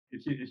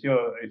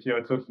if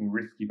you're talking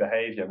risky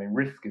behavior, I mean,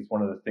 risk is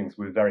one of the things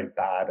we're very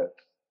bad at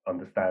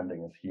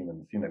understanding as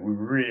humans. We're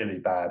really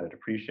bad at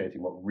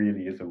appreciating what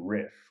really is a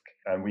risk,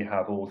 and we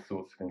have all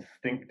sorts of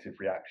instinctive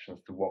reactions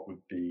to what would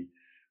be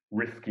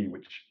risky,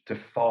 which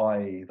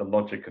defy the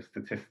logic of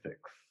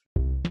statistics.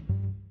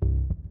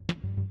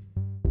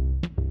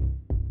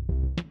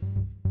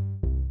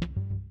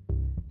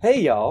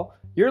 Hey y'all,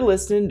 you're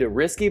listening to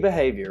Risky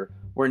Behavior,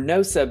 where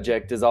no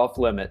subject is off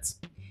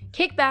limits.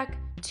 Kick back,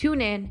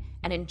 tune in,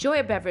 and enjoy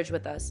a beverage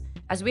with us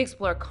as we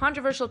explore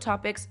controversial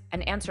topics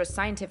and answer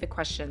scientific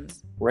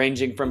questions,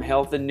 ranging from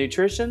health and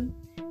nutrition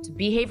to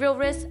behavioral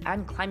risks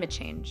and climate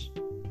change.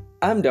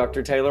 I'm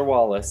Dr. Taylor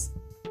Wallace.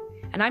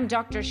 And I'm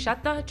Dr.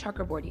 Shatta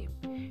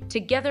Chakraborty.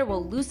 Together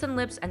we'll loosen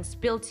lips and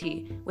spill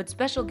tea with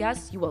special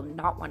guests you will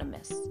not want to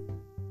miss.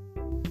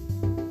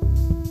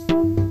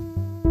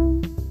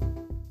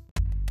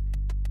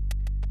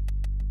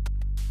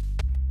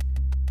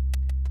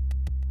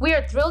 We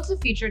are thrilled to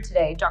feature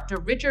today Dr.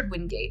 Richard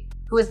Wingate,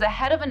 who is the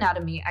head of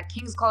anatomy at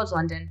King's College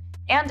London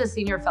and a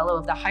senior fellow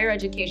of the Higher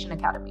Education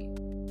Academy.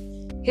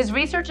 His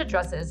research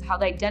addresses how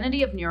the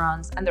identity of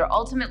neurons and their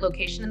ultimate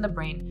location in the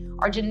brain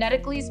are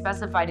genetically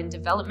specified in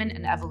development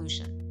and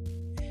evolution.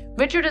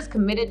 Richard is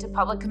committed to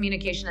public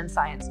communication and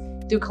science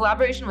through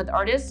collaboration with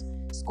artists,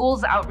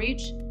 schools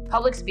outreach,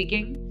 public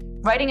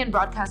speaking, writing and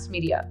broadcast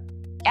media,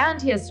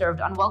 and he has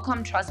served on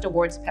Wellcome Trust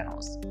Awards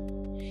panels.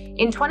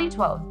 In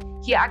 2012,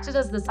 he acted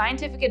as the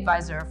scientific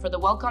advisor for the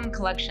Wellcome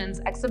Collections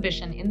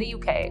exhibition in the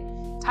UK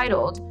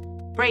titled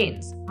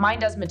Brains,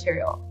 Mind as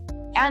Material,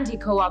 and he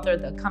co-authored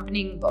the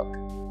accompanying book.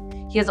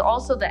 He is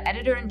also the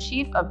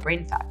editor-in-chief of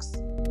Brain Facts.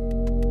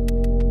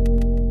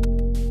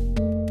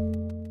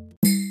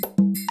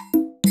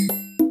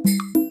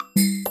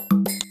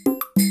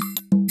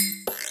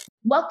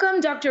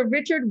 Welcome, Dr.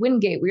 Richard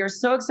Wingate. We are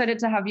so excited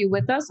to have you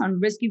with us on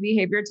Risky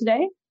Behavior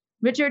today.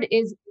 Richard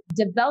is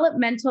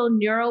developmental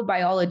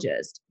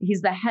neurobiologist.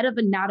 He's the head of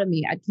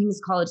anatomy at King's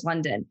College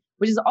London,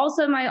 which is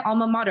also my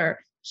alma mater.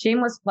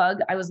 Shameless plug.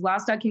 I was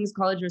last at King's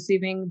College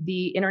receiving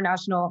the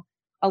International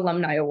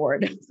Alumni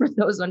Award for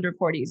those under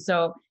 40.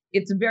 So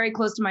it's very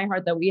close to my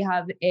heart that we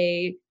have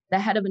the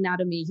head of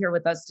anatomy here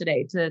with us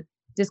today to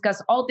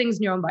discuss all things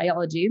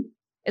neurobiology,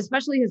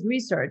 especially his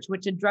research,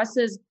 which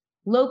addresses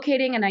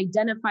locating and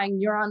identifying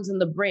neurons in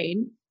the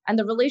brain and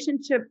the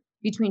relationship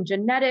between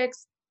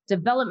genetics,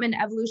 development,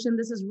 evolution.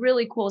 This is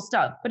really cool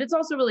stuff, but it's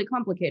also really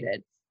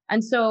complicated.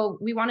 And so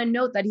we want to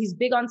note that he's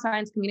big on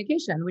science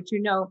communication, which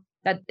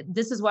that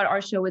this is what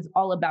our show is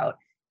all about,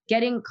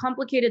 getting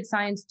complicated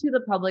science to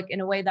the public in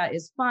a way that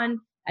is fun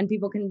and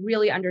people can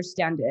really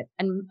understand it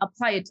and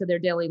apply it to their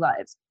daily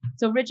lives.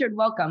 So Richard,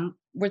 welcome.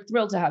 We're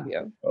thrilled to have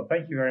you. Well,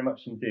 thank you very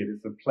much indeed.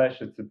 It's a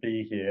pleasure to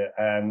be here.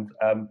 And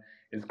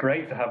it's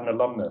great to have an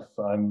alumnus.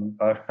 I'm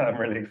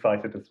really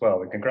excited as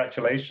well. And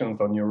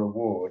congratulations on your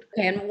award.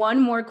 Okay, and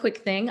one more quick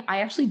thing. I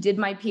actually did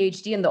my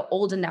PhD in the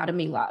old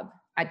anatomy lab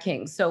at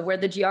King's. So where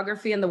the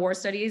geography and the war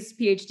studies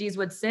PhDs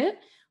would sit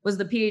was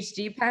the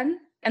PhD pen.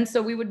 And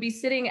so we would be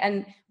sitting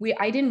and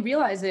I didn't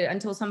realize it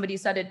until somebody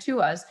said it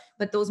to us,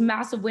 but those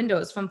massive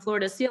windows from floor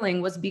to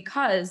ceiling was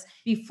because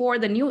before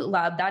the new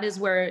lab, that is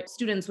where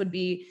students would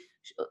be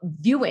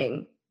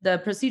viewing the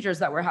procedures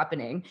that were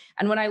happening.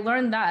 And when I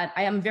learned that,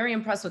 I am very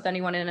impressed with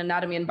anyone in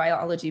anatomy and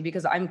biology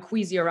because I'm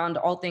queasy around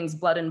all things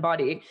blood and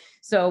body.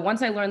 So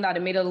once I learned that,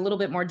 it made it a little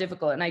bit more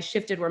difficult. And I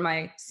shifted where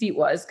my seat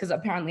was because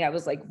apparently I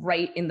was like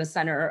right in the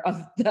center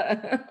of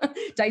the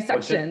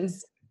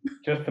dissections.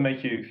 Just to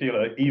make you feel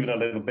even a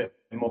little bit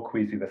more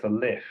queasy, there's a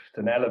lift,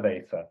 an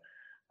elevator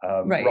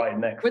right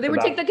next where they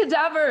would take the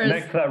cadavers.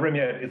 Next to that room,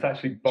 yeah, it's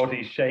actually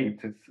body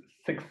shaped. It's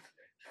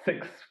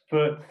 6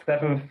 foot,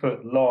 7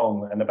 foot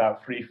long and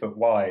about 3 foot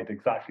wide,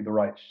 exactly the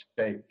right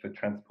shape for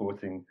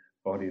transporting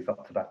bodies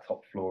up to that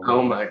top floor.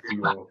 Oh my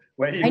God.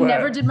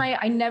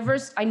 I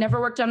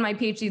never worked on my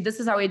PhD. This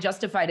is how I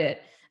justified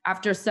it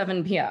after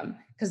 7 p.m.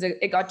 because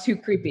it got too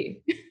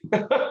creepy.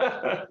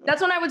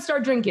 That's when I would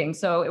start drinking.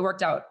 So it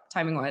worked out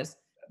timing wise.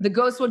 The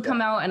ghosts would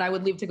come out and I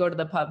would leave to go to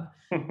the pub.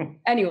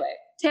 Anyway,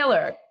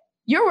 Taylor,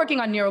 you're working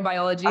on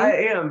neurobiology.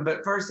 I am,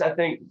 but first I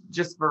think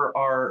just for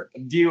our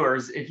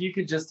viewers, if you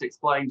could just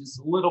explain just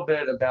a little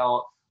bit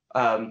about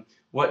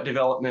what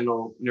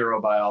developmental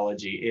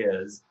neurobiology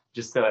is,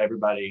 just so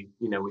everybody,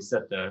 we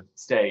set the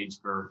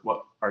stage for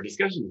what our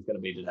discussion is going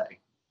to be today.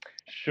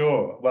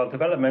 Sure. Well,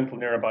 developmental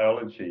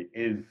neurobiology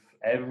is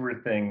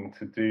everything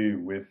to do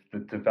with the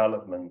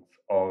development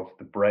of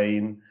the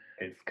brain,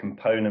 its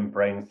component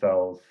brain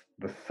cells,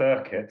 the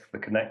circuits, the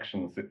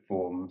connections it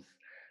forms,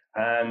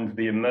 and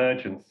the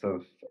emergence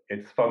of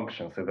its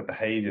function, so the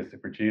behaviors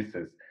it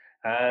produces.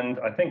 And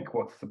I think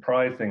what's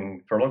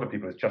surprising for a lot of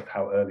people is just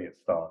how early it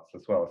starts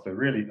as well. So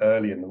really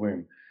early in the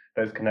womb,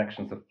 those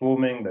connections are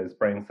forming, those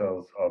brain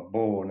cells are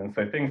born. And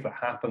so things that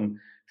happen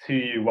to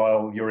you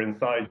while you're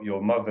inside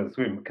your mother's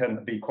womb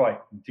can be quite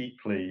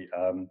deeply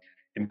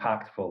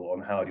impactful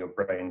on how your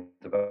brain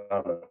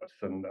develops.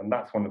 And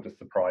that's one of the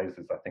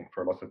surprises, I think,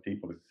 for a lot of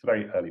people. It's a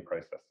very early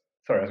process.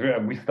 Sorry,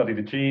 we study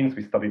the genes,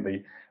 we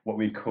study what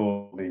we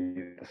call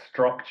the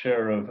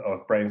structure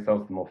of brain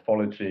cells, the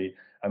morphology,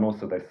 and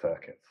also their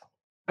circuits.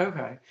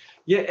 Okay.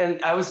 Yeah,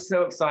 and I was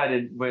so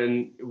excited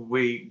when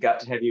we got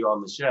to have you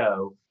on the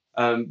show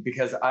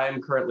because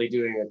I'm currently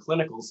doing a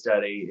clinical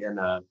study in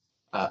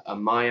a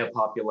Maya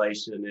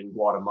population in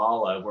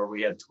Guatemala where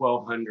we have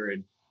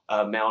 1,200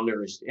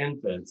 malnourished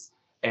infants,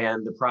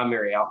 and the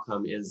primary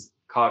outcome is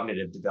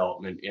cognitive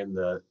development in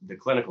the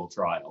clinical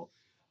trial.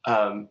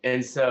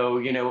 And so,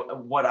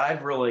 what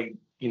I've really,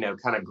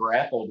 kind of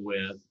grappled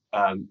with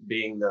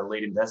being the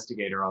lead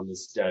investigator on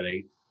this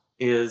study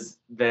is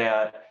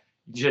that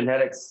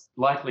genetics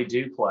likely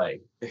do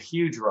play a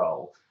huge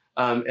role.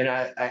 And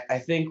I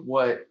think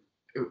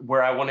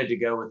where I wanted to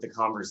go with the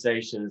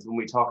conversation is when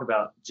we talk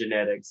about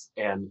genetics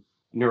and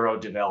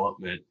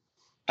neurodevelopment.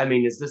 I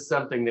mean, is this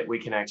something that we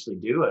can actually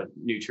do a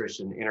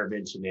nutrition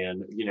intervention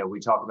in? We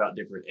talk about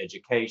different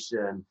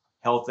education,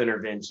 health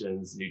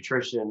interventions,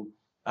 nutrition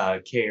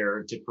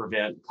care to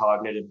prevent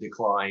cognitive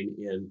decline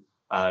in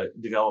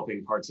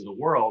developing parts of the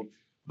world.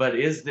 But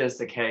is this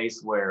a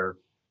case where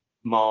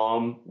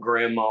mom,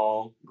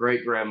 grandma,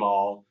 great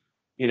grandma,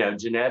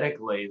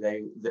 genetically,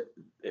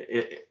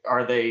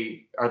 are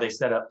they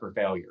set up for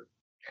failure?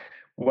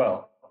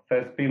 Well,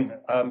 there's been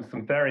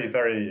some very,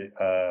 very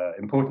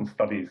important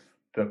studies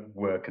that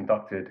were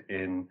conducted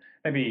in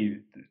maybe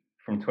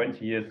from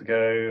 20 years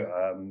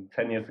ago,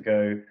 10 years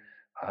ago,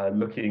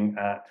 looking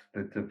at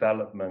the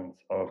development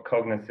of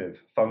cognitive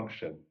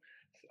function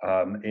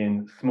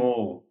in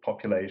small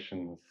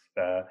populations,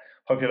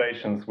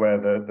 populations where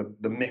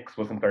the mix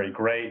wasn't very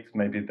great.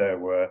 Maybe there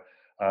were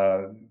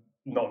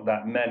not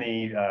that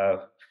many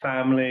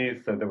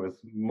families, so there was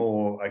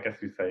more, I guess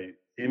we say,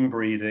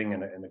 inbreeding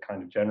in a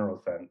kind of general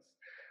sense.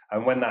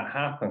 And when that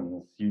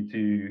happens, you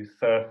do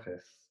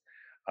surface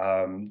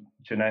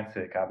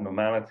genetic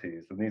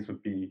abnormalities, and these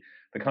would be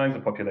the kinds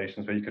of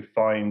populations where you could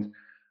find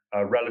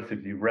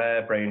relatively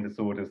rare brain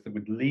disorders that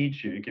would lead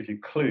you, give you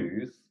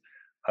clues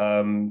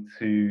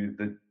to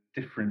the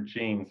different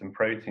genes and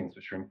proteins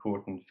which are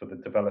important for the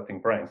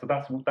developing brain. So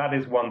that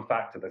is one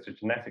factor. That's a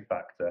genetic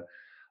factor.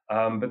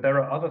 But there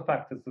are other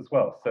factors as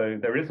well. So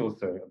there is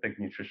also a big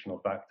nutritional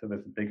factor.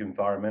 There's a big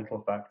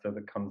environmental factor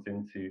that comes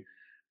into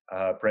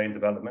brain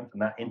development,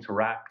 and that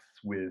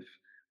interacts with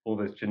all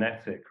those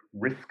genetic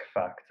risk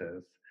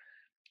factors.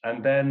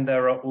 And then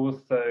there are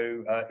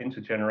also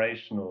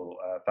intergenerational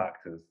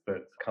factors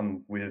that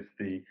come with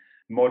the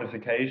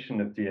modification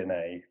of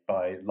DNA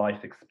by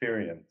life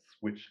experience,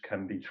 which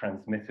can be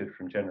transmitted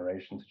from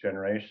generation to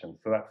generation.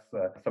 So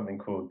that's something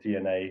called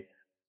DNA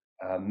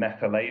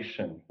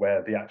methylation,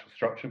 where the actual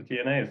structure of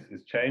DNA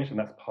is changed, and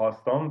that's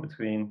passed on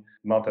between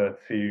mother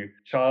to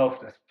child,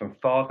 from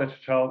father to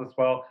child as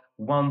well.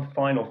 One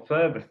final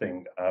further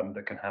thing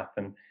that can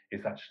happen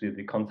is actually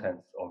the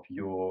contents of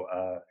your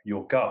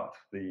gut,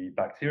 the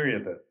bacteria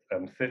that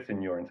sit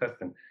in your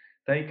intestine.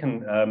 They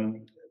can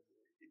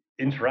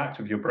interact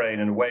with your brain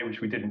in a way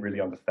which we didn't really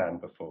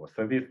understand before.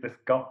 So this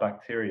gut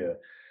bacteria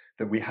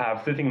that we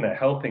have sitting there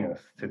helping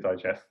us to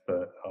digest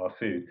our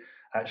food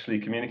actually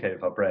communicate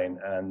with our brain,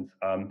 and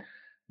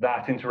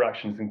that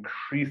interaction is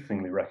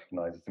increasingly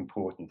recognized as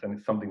important, and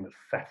it's something that's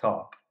set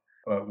up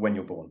when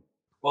you're born.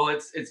 Well,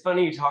 it's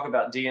funny you talk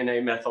about DNA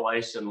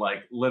methylation.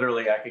 Like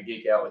literally, I could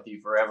geek out with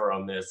you forever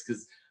on this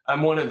because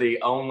I'm one of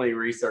the only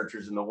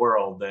researchers in the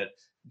world that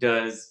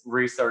does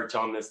research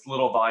on this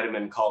little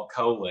vitamin called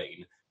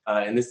choline.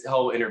 And this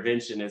whole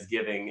intervention is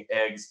giving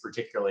eggs,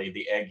 particularly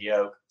the egg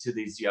yolk, to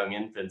these young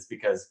infants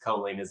because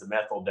choline is a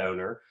methyl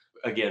donor.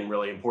 Again,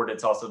 really important.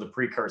 It's also the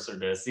precursor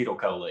to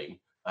acetylcholine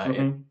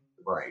in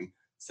the brain.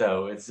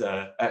 So it's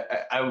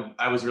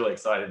I was really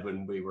excited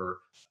when we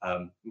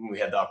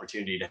had the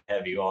opportunity to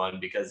have you on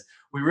because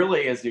we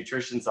really, as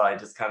nutrition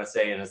scientists, kind of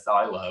stay in a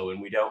silo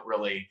and we don't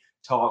really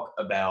talk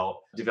about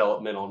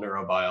developmental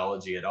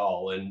neurobiology at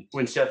all. And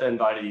when Shetha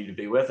invited you to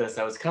be with us,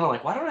 I was kind of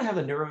like, why don't I have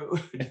a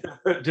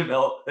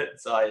neurodevelopment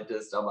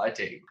scientist on my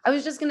team? I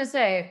was just going to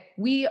say,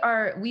 we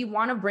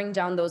want to bring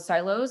down those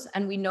silos,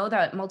 and we know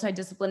that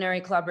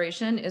multidisciplinary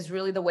collaboration is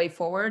really the way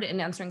forward in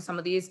answering some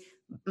of these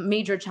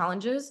major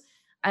challenges.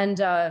 And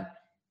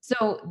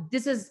so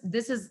this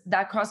is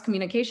that cross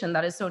communication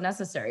that is so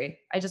necessary.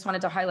 I just wanted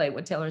to highlight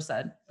what Taylor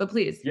said, but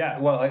please. Yeah,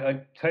 well,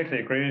 I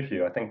totally agree with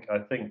you. I think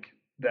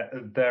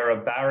that there are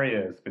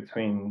barriers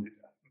between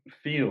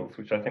fields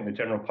which I think the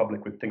general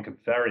public would think are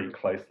very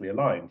closely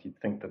aligned. You'd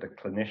think that a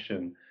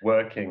clinician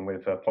working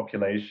with a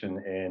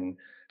population in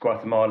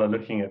Guatemala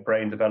looking at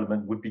brain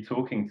development would be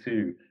talking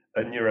to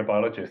a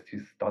neurobiologist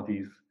who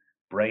studies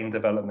brain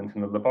development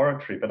in the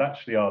laboratory, but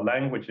actually our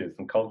languages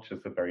and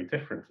cultures are very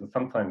different, and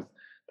sometimes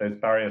those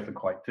barriers are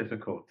quite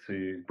difficult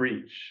to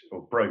breach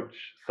or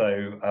broach.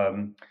 So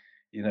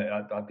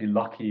I'd be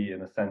lucky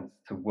in a sense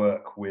to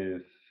work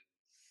with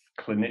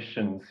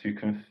clinicians who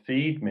can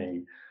feed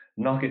me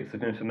nuggets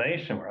of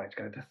information where I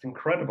go, that's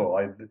incredible.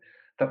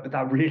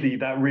 That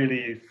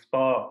really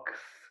sparks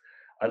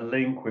a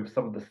link with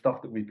some of the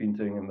stuff that we've been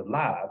doing in the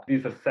lab.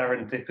 These are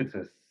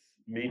serendipitous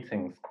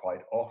meetings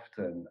quite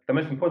often. The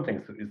most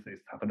important thing is to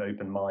have an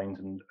open mind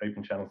and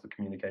open channels of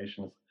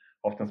communication as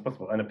often as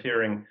possible. And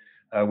appearing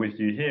with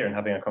you here and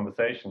having a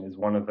conversation is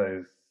one of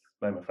those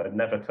moments. I'd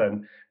never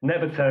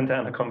turn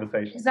down a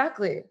conversation.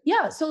 Exactly.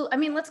 Yeah. So, I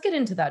mean, let's get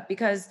into that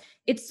because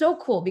it's so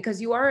cool because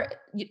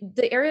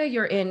the area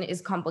you're in is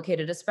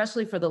complicated,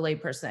 especially for the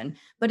layperson,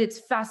 but it's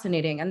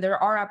fascinating. And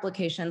there are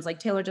applications, like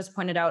Taylor just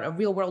pointed out, a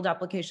real world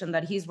application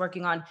that he's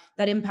working on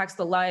that impacts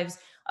the lives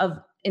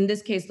of, in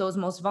this case, those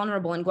most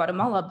vulnerable in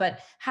Guatemala, but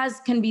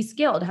can be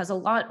scaled, has a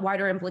lot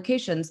wider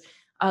implications.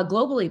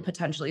 Globally,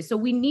 potentially. So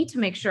we need to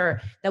make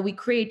sure that we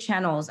create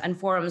channels and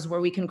forums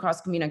where we can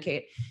cross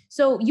communicate.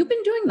 So you've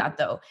been doing that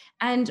though.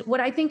 And what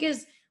I think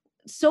is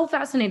so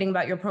fascinating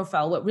about your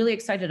profile, what really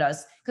excited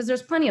us, because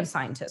there's plenty of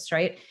scientists,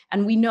 right?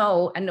 And we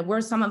know, and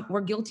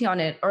we're guilty on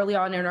it early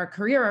on in our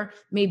career,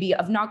 maybe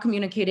of not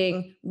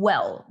communicating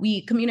well.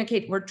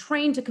 We're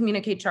trained to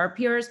communicate to our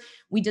peers.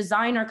 We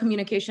design our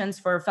communications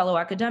for fellow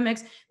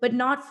academics, but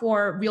not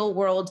for real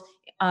world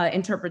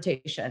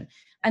interpretation.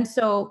 And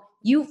so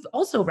you've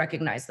also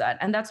recognized that.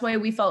 And that's why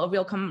we felt a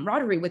real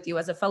camaraderie with you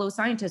as a fellow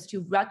scientist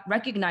who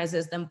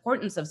recognizes the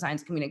importance of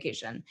science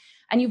communication.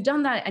 And you've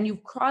done that and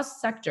you've crossed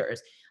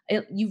sectors.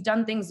 You've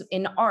done things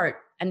in art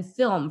and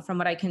film, from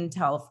what I can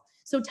tell.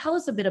 So tell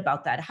us a bit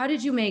about that. How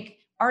did you make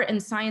art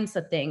and science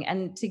a thing?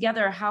 And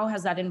together, how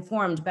has that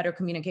informed better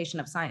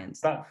communication of science?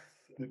 That's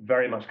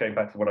very much going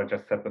back to what I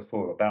just said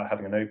before about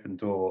having an open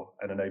door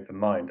and an open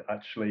mind.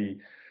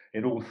 Actually,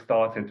 it all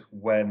started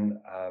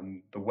when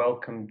the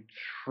Wellcome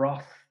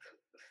Trust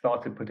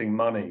started putting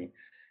money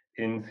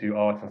into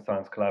art and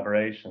science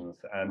collaborations.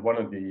 And one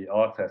of the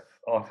artists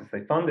they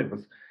funded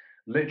was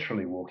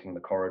literally walking the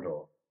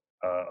corridor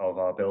of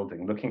our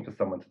building, looking for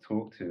someone to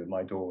talk to. And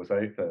my door was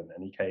open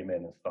and he came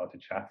in and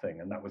started chatting.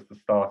 And that was the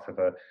start of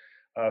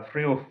a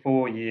 3 or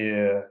 4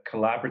 year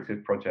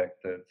collaborative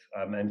project that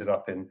ended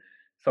up in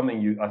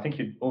something I think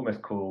you'd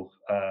almost call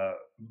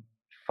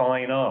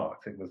fine art.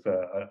 It was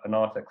an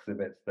art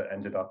exhibit that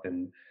ended up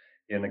in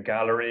a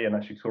gallery and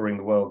actually touring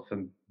the world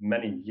for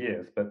many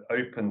years, but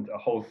opened a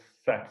whole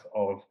set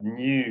of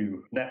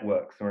new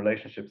networks and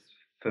relationships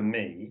for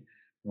me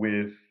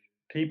with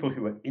people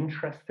who were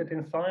interested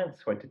in science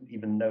who I didn't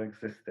even know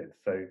existed.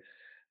 So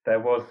there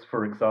was,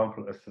 for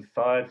example, a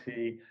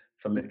Society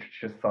for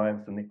Literature,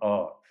 Science and the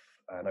Arts,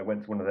 and I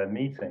went to one of their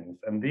meetings,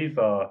 and these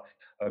are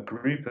a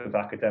group of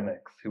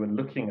academics who are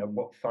looking at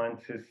what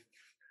scientists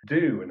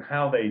do and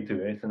how they do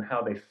it and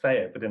how they say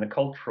it, but in a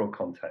cultural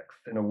context,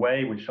 in a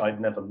way which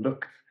I'd never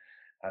looked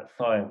at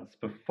science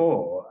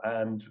before.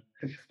 And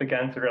I just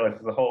began to realize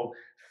there's a whole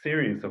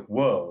series of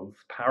worlds,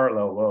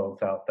 parallel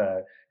worlds out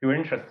there who are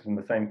interested in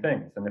the same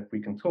things. And if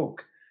we can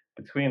talk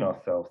between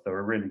ourselves, there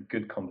are really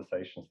good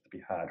conversations to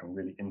be had and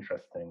really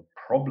interesting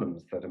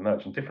problems that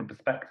emerge and different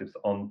perspectives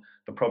on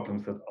the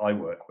problems that I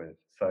work with.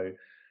 So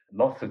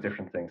lots of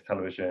different things,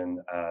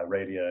 television,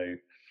 radio,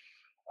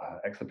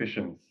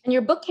 exhibitions. And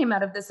your book came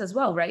out of this as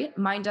well, right?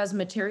 Mind as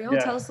Material.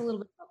 Yes. Tell us a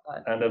little bit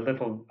about that. And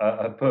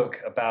a book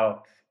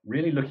about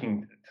really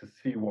looking to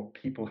see what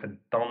people had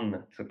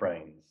done to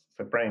brains.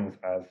 So brains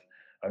as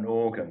an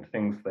organ,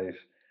 things they've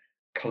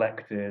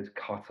collected,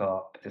 cut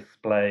up,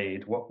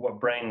 displayed, what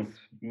brains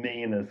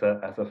mean as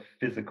a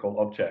physical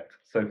object.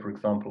 So, for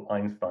example,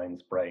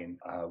 Einstein's brain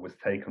was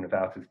taken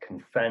without his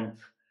consent,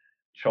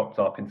 chopped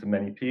up into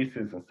many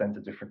pieces and sent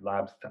to different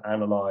labs to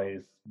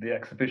analyze. The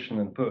exhibition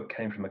and book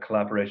came from a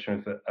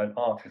collaboration with an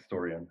art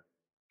historian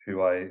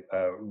who I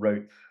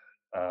wrote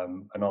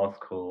an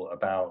article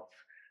about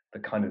the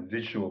kind of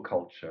visual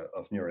culture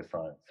of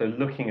neuroscience. So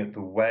looking at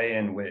the way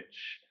in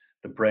which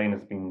the brain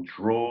has been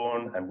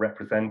drawn and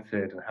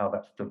represented and how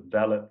that's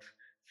developed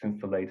since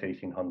the late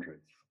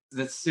 1800s.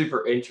 That's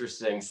super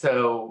interesting.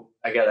 So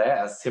I got to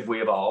ask, have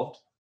we evolved?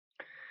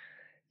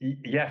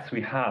 Yes,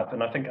 we have.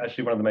 And I think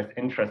actually one of the most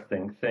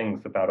interesting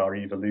things about our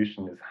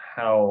evolution is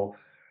how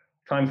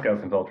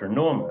timescales involved are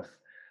enormous,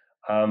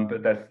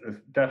 but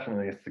there's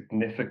definitely a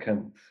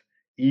significant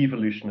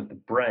evolution of the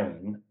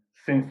brain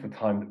since the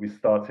time that we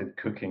started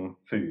cooking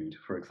food,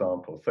 for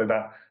example. So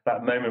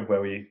that moment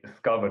where we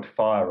discovered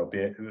fire, or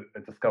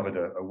discovered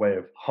a way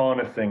of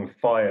harnessing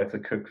fire to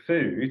cook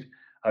food,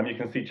 you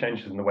can see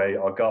changes in the way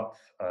our gut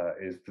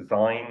is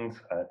designed.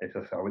 It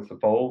is how it's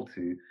evolved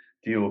to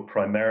deal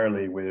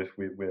primarily with,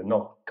 we're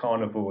not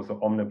carnivores or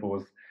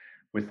omnivores,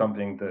 with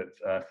something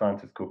that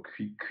scientists call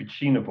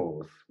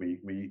cucinivores.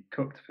 We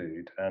cooked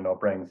food, and our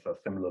brains are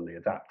similarly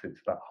adapted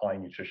to that high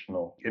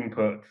nutritional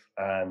input,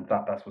 and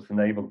that's what's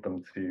enabled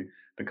them to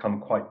become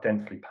quite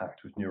densely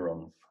packed with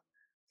neurons.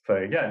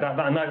 So yeah,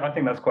 and I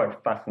think that's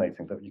quite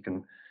fascinating that you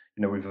can,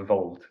 we've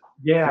evolved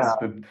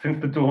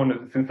since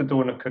the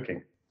dawn of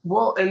cooking.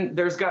 Well, and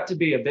there's got to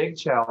be a big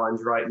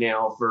challenge right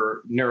now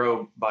for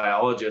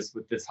neurobiologists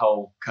with this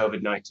whole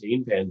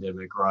COVID-19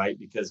 pandemic, right?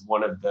 Because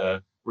one of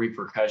the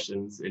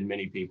repercussions in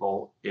many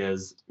people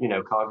is,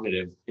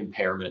 cognitive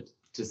impairment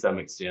to some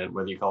extent,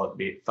 whether you call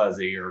it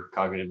fuzzy or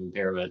cognitive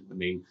impairment. I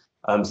mean,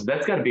 So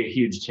that's got to be a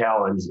huge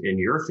challenge in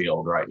your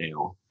field right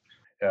now.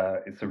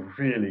 It's a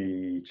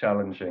really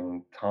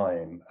challenging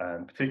time,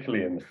 and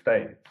particularly in the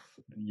States.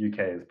 The UK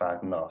is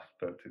bad enough,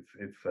 but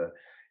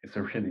it's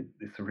a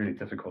really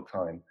difficult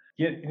time.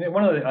 Yeah,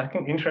 one of the I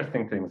think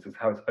interesting things is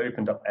how it's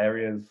opened up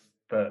areas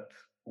that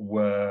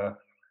were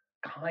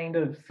kind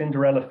of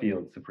Cinderella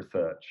fields of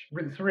research.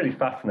 It's really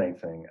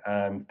fascinating,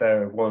 and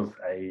there was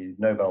a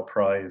Nobel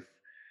Prize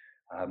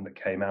that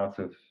came out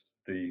of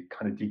the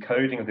kind of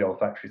decoding of the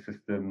olfactory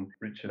system.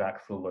 Richard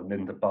Axel and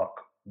Linda Buck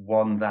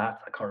won that.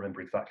 I can't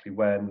remember exactly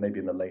when, maybe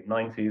in the late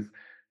 90s.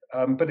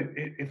 But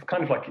it's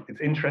kind of like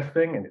it's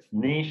interesting and it's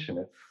niche and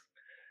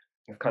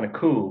it's kind of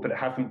cool, but it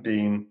hasn't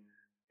been,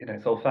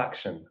 it's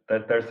olfaction.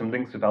 There are some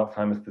links with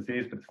Alzheimer's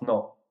disease, but it's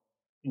not.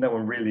 No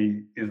one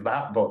really is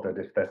that bothered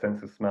if their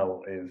sense of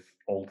smell is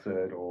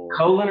altered or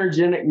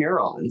cholinergic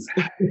neurons.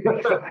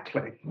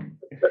 Exactly.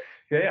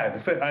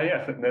 Yes,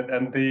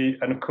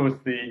 and of course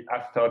the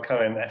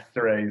acetylcholine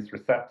esterase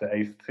receptor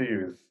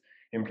ACE2 is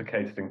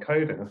implicated in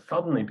COVID, and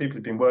suddenly people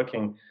who've been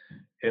working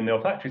in the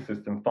olfactory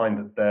system find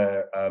that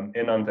they're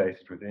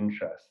inundated with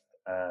interest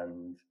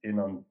and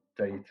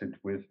inundated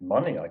with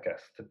money, I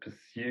guess, to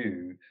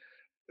pursue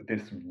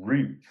this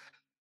route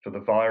for the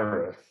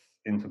virus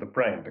into the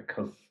brain,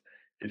 because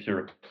if you're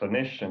a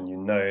clinician, you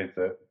know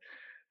that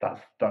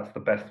that's the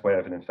best way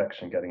of an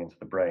infection getting into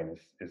the brain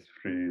is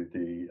through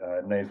the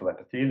nasal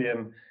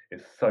epithelium.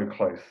 It's so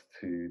close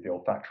to the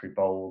olfactory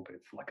bulb.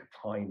 It's like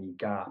a tiny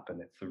gap,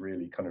 and it's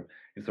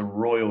a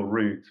royal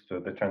route for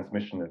the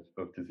transmission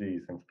of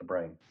disease into the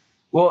brain.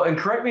 Well, and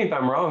correct me if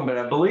I'm wrong, but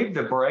I believe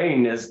the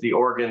brain is the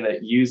organ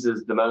that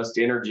uses the most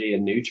energy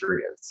and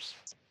nutrients.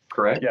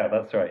 Correct? Yeah,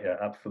 that's right. Yeah,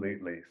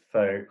 absolutely.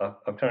 So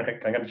I'm going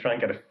to try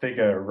and get a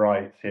figure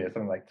right here.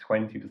 Something like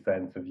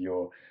 20% of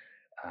your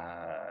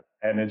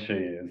energy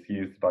is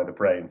used by the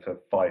brain for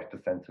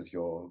 5% of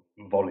your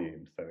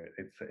volume. So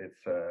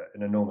it's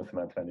an enormous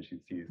amount of energy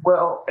to use.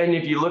 Well, and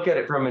if you look at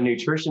it from a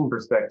nutrition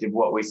perspective,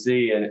 what we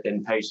see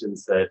in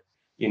patients that,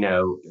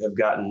 have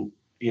gotten,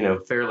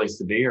 fairly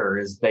severe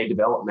is they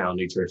develop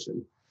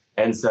malnutrition.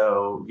 And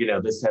so,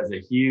 this has a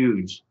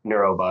huge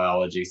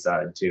neurobiology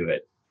side to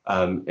it.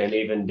 And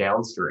even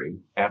downstream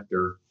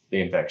after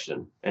the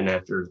infection and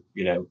after,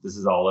 this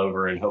is all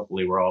over and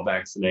hopefully we're all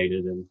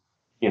vaccinated and,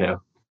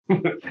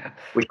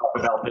 we talk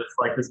about this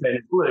like the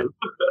Spanish flu.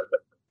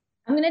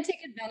 I'm going to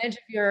take advantage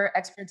of your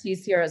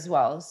expertise here as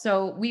well.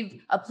 So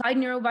we've applied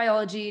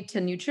neurobiology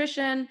to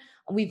nutrition.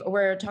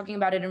 We're talking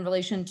about it in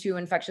relation to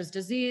infectious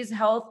disease,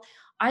 health.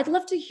 I'd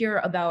love to hear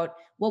about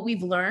what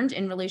we've learned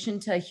in relation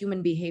to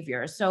human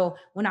behavior. So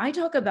when I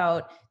talk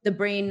about the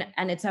brain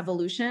and its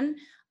evolution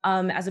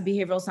as a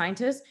behavioral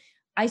scientist,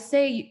 I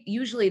say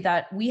usually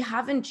that we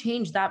haven't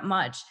changed that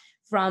much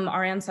from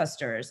our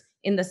ancestors,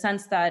 in the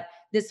sense that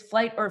this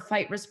flight or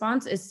fight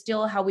response is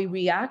still how we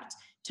react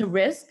to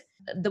risk.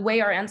 The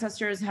way our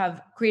ancestors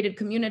have created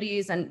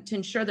communities and to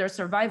ensure their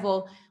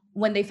survival,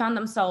 when they found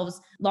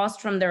themselves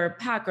lost from their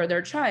pack or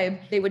their tribe,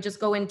 they would just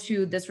go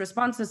into this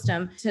response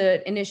system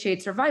to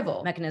initiate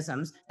survival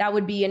mechanisms. That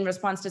would be in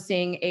response to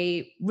seeing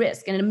a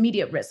risk, an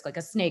immediate risk, like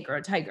a snake or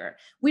a tiger.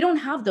 We don't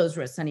have those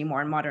risks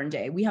anymore in modern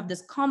day. We have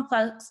this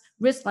complex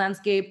risk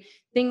landscape,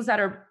 things that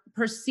are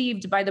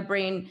perceived by the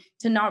brain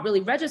to not really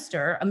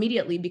register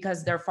immediately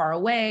because they're far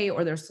away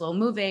or they're slow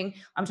moving.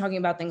 I'm talking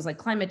about things like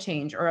climate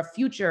change or a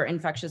future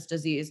infectious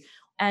disease.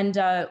 And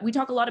we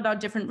talk a lot about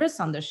different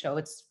risks on this show.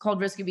 It's called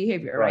risky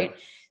behavior, right?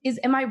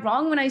 Am I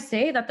wrong when I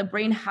say that the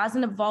brain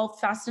hasn't evolved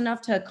fast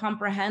enough to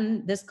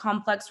comprehend this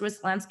complex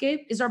risk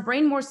landscape? Is our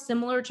brain more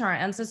similar to our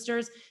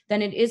ancestors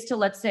than it is to,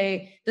 let's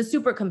say, the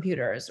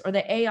supercomputers or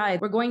the AI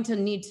we're going to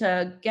need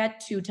to get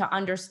to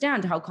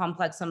understand how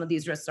complex some of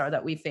these risks are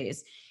that we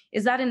face?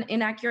 Is that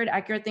an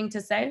accurate thing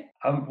to say?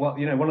 Well,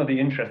 one of the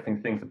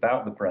interesting things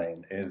about the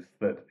brain is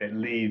that it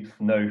leaves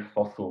no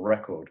fossil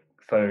record.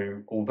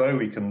 So although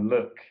we can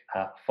look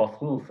at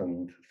fossils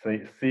and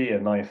see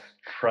a nice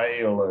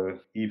trail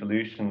of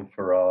evolution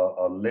for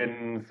our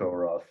limbs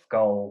or our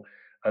skull,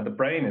 the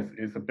brain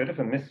is a bit of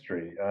a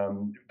mystery.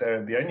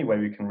 The only way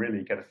we can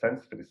really get a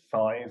sense of it is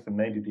size and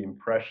maybe the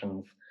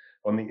impressions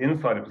on the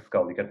inside of the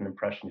skull. You get an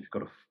impression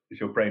if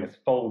your brain is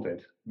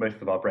folded.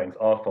 Most of our brains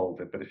are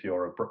folded, but if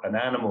you're an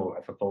animal that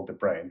has a folded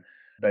brain,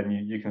 then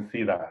you can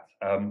see that.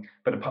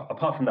 But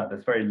apart from that,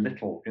 there's very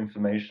little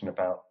information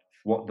about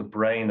what the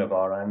brain of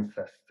our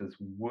ancestors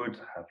would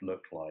have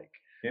looked like.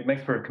 It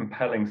makes for a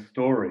compelling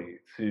story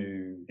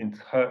to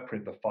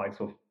interpret the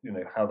fight or,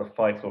 how the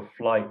fight or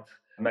flight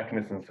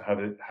mechanisms have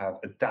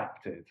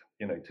adapted,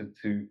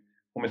 to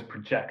almost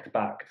project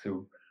back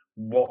to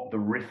what the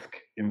risk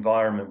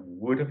environment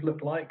would have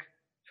looked like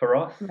for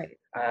us, right,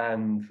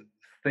 and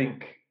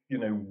think,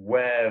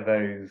 where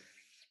those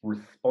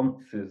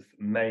responses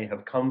may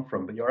have come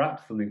from. But you're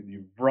absolutely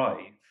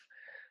right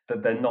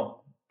that they're not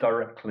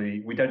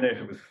directly, we don't know if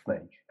it was a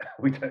snake.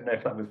 We don't know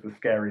if that was the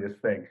scariest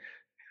thing.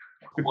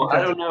 Well,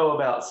 I don't know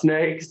about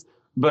snakes,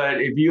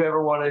 but if you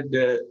ever wanted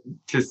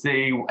to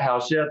see how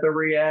Shetha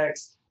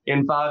reacts,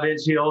 in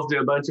 5-inch heels to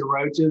a bunch of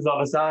roaches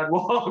on a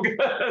sidewalk.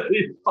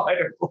 The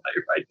spider fly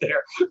right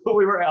there.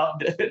 We were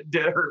out at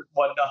dinner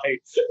one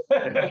night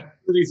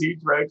with these huge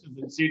roaches,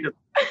 and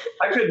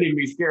I couldn't even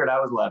be scared. I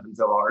was laughing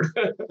so hard.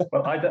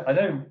 Well,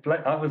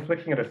 I was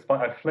looking at a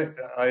spider.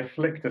 I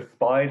flicked a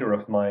spider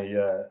off my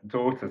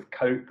daughter's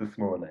coat this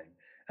morning,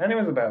 and it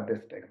was about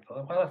this big. I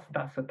thought, well,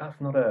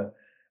 that's not a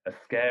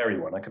scary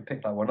one. I could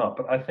pick that one up.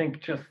 But I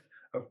think just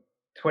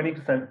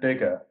 20%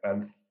 bigger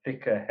and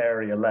thicker,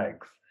 hairier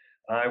legs,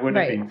 I would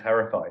have been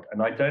terrified.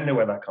 And I don't know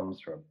where that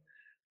comes from.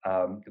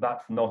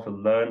 That's not a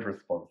learned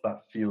response.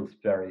 That feels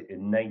very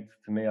innate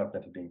to me. I've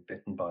never been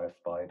bitten by a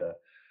spider.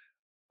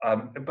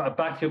 But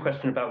back to your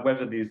question about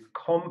whether these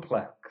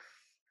complex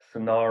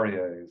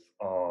scenarios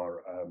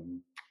are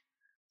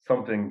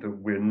something that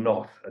we're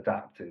not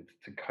adapted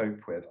to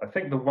cope with. I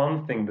think the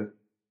one thing that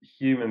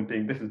human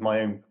beings, this is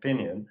my own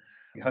opinion,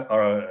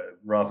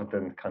 rather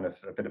than kind of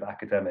a bit of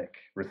academic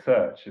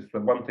research, is the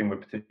one thing we're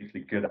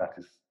particularly good at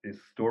is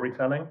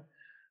storytelling.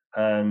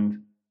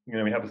 And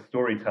we have a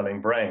storytelling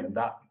brain, and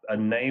that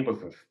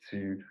enables us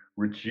to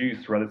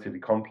reduce relatively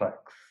complex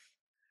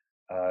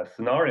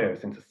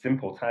scenarios into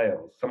simple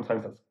tales.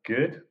 Sometimes that's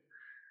good,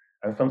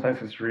 and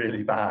sometimes it's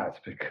really bad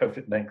because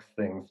it makes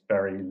things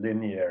very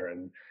linear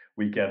and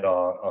we get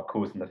our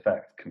cause and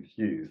effect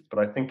confused. But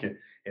I think it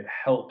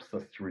helps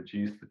us to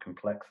reduce the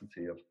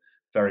complexity of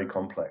very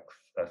complex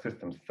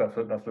systems. That's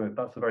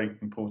a very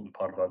important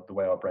part of the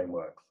way our brain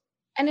works.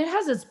 And it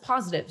has its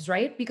positives,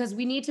 right? Because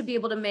we need to be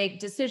able to make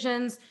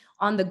decisions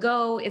on the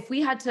go. If we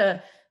had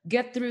to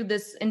get through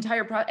this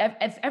entire process,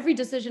 if every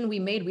decision we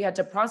made, we had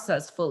to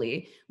process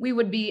fully, we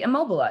would be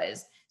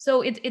immobilized.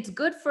 So it's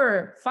good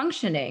for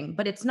functioning,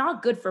 but it's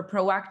not good for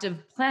proactive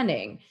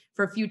planning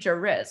for future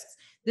risks.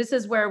 This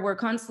is where we're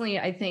constantly,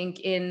 I think,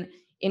 in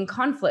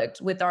conflict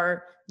with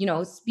our,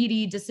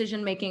 speedy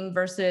decision making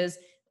versus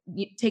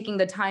taking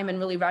the time and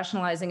really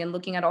rationalizing and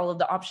looking at all of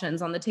the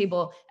options on the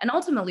table. And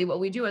ultimately what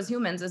we do as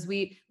humans is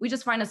we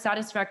just find a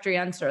satisfactory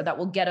answer that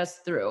will get us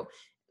through.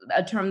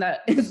 A term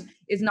that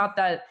is not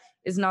that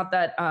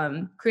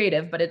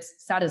creative, but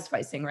it's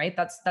satisficing, right?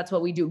 That's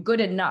what we do. Good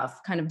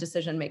enough kind of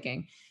decision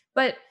making.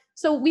 But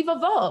so we've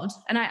evolved,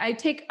 and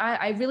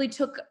I really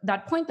took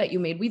that point that you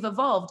made. We've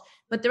evolved,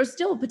 but there's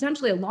still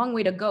potentially a long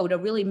way to go to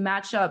really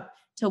match up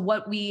to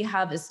what we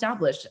have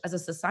established as a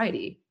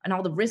society and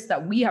all the risks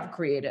that we have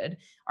created.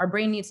 Our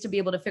brain needs to be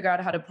able to figure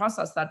out how to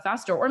process that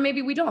faster, or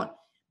maybe we don't.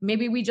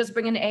 Maybe we just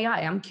bring in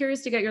AI. I'm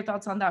curious to get your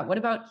thoughts on that. What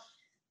about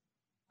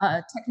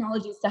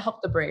technologies to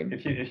help the brain?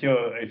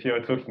 If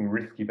you're talking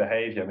risky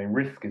behavior, I mean,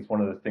 risk is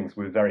one of the things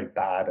we're very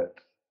bad at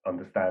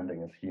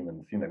understanding as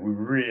humans. We're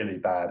really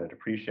bad at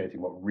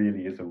appreciating what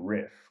really is a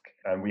risk,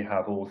 and we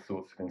have all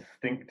sorts of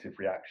instinctive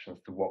reactions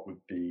to what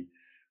would be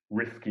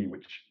risky,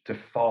 which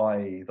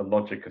defy the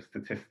logic of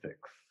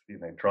statistics.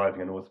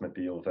 Driving an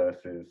automobile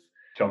versus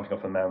jumping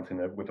off a mountain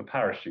with a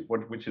parachute.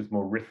 Which is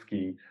more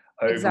risky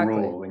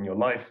overall in your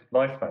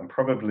lifespan?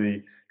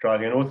 Probably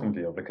driving an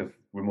automobile, because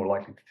we're more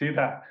likely to do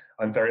that.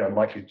 I'm very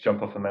unlikely to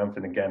jump off a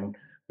mountain again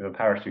with a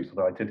parachute,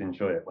 although I did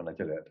enjoy it when I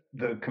did it.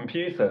 The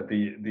computer,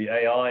 the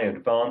AI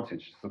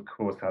advantage is, of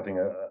course, having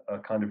a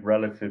kind of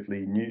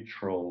relatively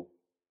neutral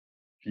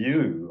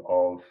view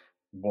of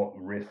what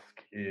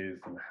risk is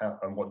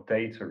and what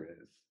data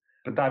is.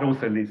 But that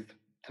also leads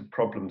to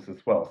problems as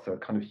well. So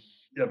kind of,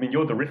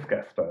 you're the risk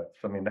experts.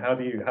 I mean, how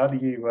do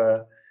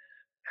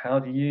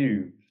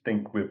you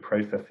think we're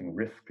processing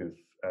risk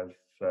as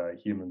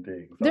human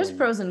beings? There's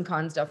pros and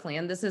cons, definitely.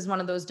 And this is one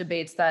of those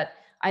debates that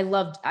I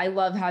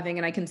love having,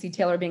 and I can see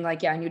Taylor being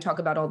like, yeah, and you talk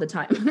about all the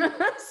time.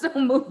 So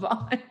move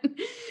on.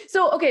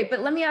 So, okay,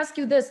 but let me ask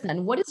you this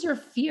then. What is your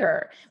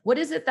fear? What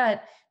is it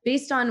that,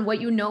 based on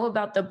what you know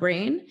about the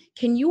brain,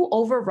 can you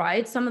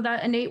override some of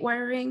that innate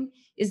wiring?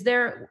 Is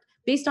there,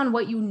 based on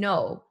what you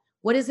know,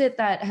 what is it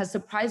that has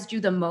surprised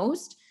you the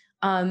most,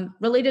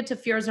 related to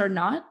fears or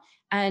not?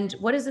 And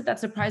what is it that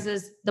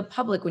surprises the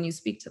public when you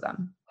speak to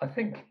them? I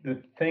think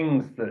the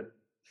things that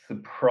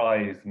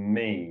surprise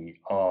me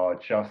are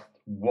just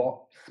what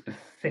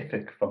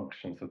specific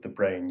functions of the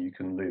brain you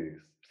can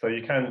lose. So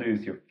you can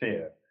lose your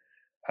fear.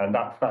 And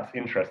that's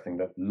interesting,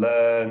 that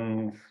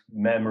learns,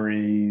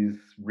 memories,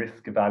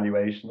 risk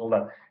evaluation, all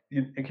that.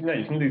 You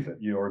can lose it.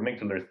 Your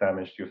amygdala is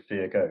damaged, your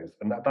fear goes.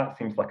 And that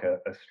seems like a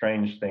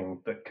strange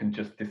thing that can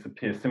just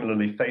disappear.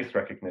 Similarly, face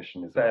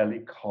recognition is a fairly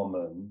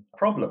common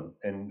problem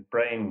in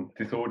brain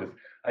disorders.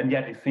 And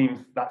yet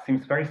that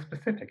seems very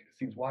specific. It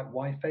seems,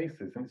 why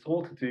faces? And it's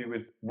all to do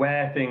with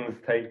where things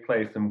take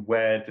place and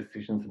where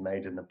decisions are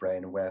made in the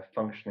brain and where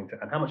functioning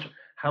and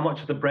how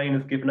much of the brain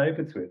is given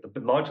over to it. The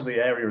larger the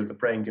area of the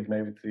brain given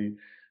over to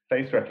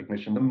face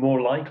recognition, the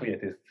more likely it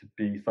is to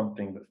be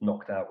something that's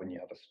knocked out when you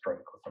have a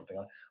stroke or something.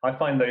 I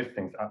find those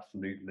things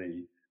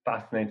absolutely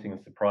fascinating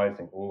and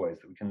surprising always,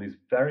 that we can lose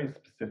very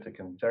specific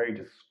and very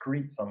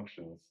discrete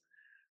functions,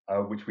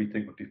 which we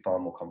think would be far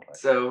more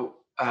complex. So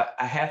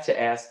I have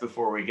to ask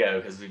before we go,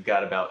 because we've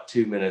got about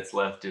 2 minutes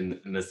left in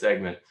the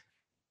segment,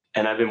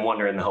 and I've been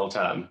wondering the whole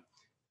time.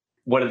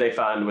 What did they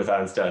find with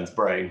Einstein's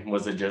brain?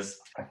 Was it just?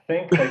 I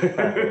think they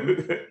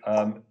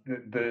found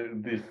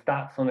the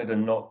stats on it are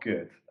not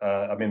good.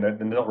 I mean, they're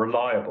not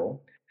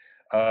reliable.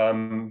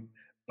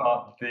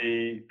 But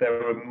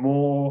there were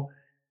more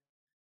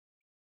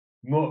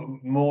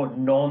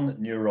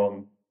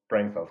non-neuron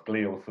brain cells,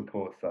 glial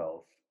support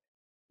cells,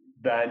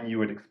 than you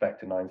would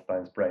expect in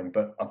Einstein's brain.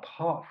 But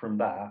apart from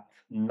that,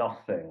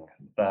 nothing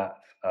that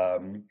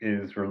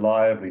is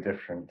reliably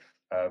different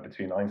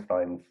between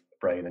Einstein's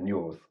brain and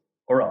yours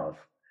or ours.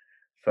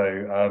 So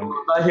if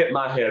I hit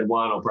my head,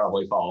 one will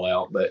probably fall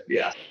out, but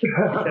yeah.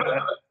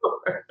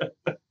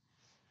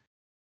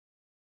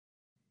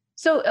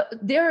 So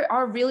there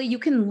are really, you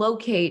can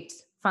locate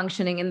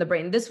functioning in the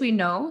brain. This we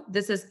know.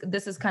 This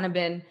has kind of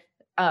been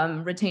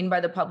retained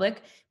by the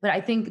public, but I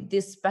think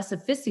this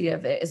specificity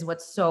of it is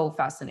what's so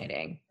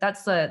fascinating. That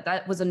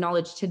was a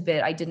knowledge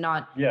tidbit I did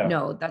not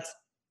know. That's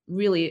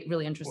really,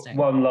 really interesting.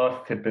 One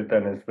last tidbit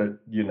then is that,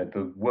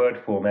 the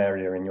word form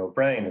area in your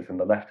brain is in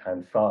the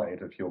left-hand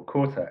side of your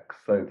cortex,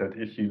 so that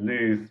if you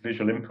lose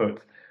visual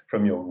input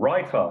from your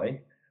right eye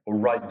or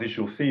right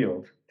visual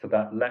field to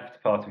that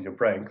left part of your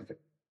brain, because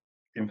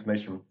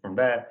information from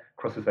there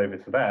crosses over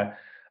to there,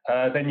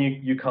 then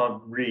you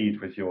can't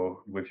read with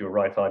your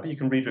right eye, but you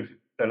can read with,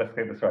 let's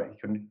get this right, you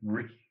can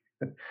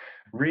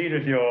read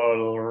with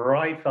your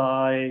right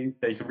eye,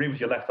 you can read with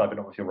your left eye, but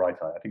not with your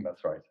right eye. I think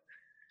that's right.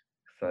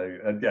 So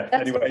yes,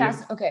 that's anyway.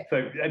 Okay.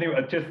 So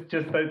anyway, just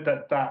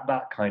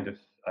that kind of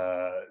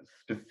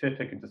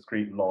specific and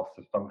discrete loss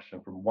of function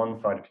from one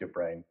side of your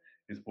brain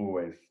is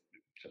always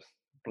just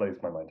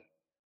blows my mind.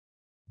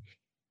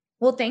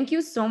 Well, thank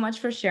you so much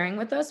for sharing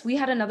with us. We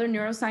had another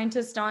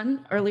neuroscientist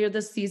on earlier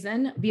this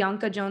season,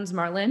 Bianca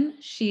Jones-Marlin.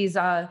 She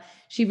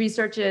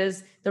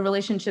researches the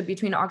relationship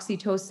between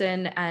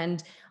oxytocin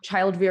and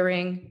child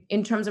rearing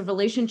in terms of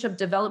relationship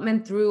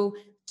development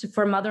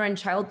for mother and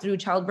child through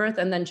childbirth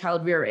and then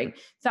child rearing.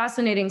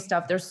 Fascinating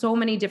stuff. There's so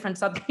many different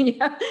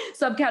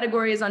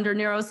subcategories under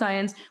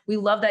neuroscience. We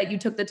love that you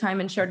took the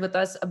time and shared with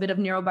us a bit of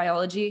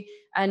neurobiology.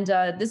 And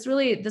this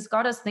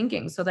got us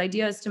thinking. So the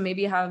idea is to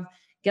maybe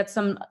get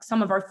some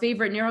of our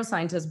favorite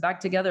neuroscientists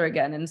back together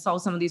again and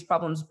solve some of these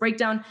problems, break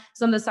down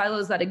some of the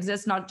silos that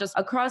exist, not just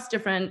across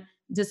different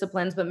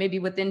disciplines, but maybe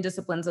within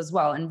disciplines as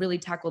well, and really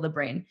tackle the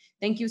brain.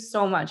 Thank you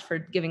so much for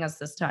giving us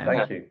this time.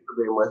 Thank you for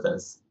being with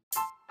us.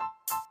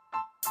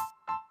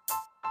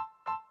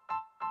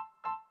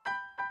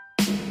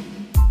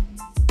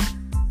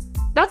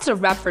 That's a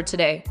wrap for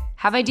today.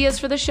 Have ideas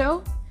for the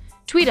show?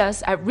 Tweet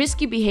us at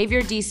Risky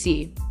Behavior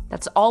DC.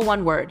 That's all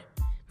one word.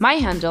 My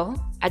handle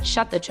at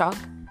ShutTheChalk.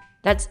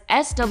 That's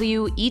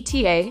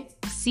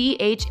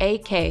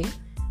SWETACHAK.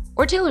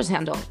 Or Taylor's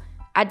handle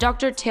at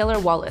Dr. Taylor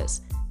Wallace.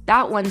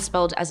 That one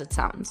spelled as it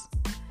sounds.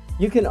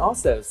 You can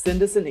also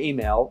send us an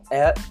email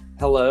at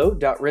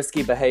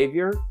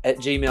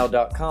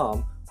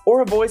hello.riskybehavior@gmail.com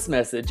or a voice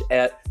message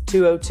at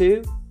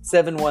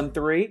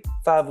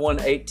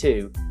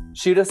 202-713-5182.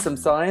 Shoot us some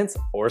science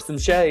or some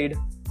shade.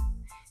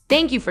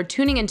 Thank you for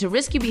tuning into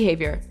Risky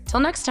Behavior.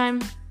 Till next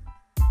time.